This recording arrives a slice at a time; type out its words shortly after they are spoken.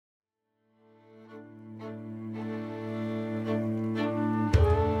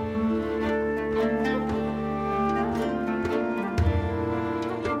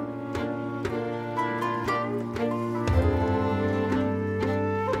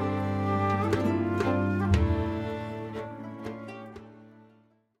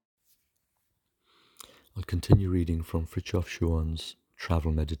continue reading from Fritjof Schuon's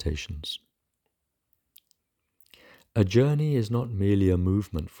Travel Meditations. A journey is not merely a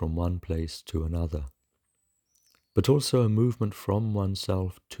movement from one place to another, but also a movement from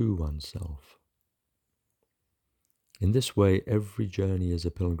oneself to oneself. In this way, every journey is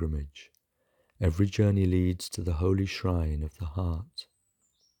a pilgrimage. Every journey leads to the holy shrine of the heart.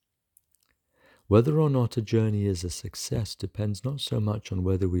 Whether or not a journey is a success depends not so much on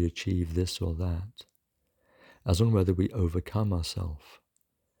whether we achieve this or that, as on whether we overcome ourself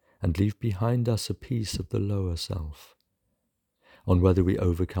and leave behind us a piece of the lower self, on whether we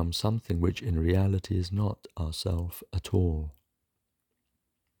overcome something which in reality is not ourself at all.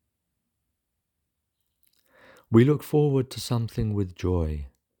 We look forward to something with joy.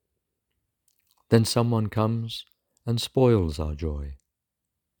 Then someone comes and spoils our joy.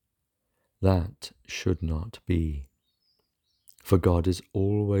 That should not be, for God is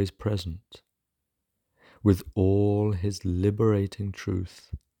always present, with all his liberating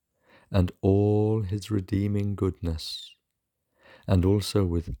truth and all his redeeming goodness, and also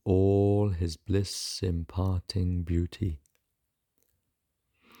with all his bliss-imparting beauty.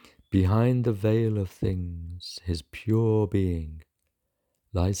 Behind the veil of things, his pure being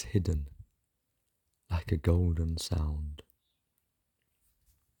lies hidden like a golden sound.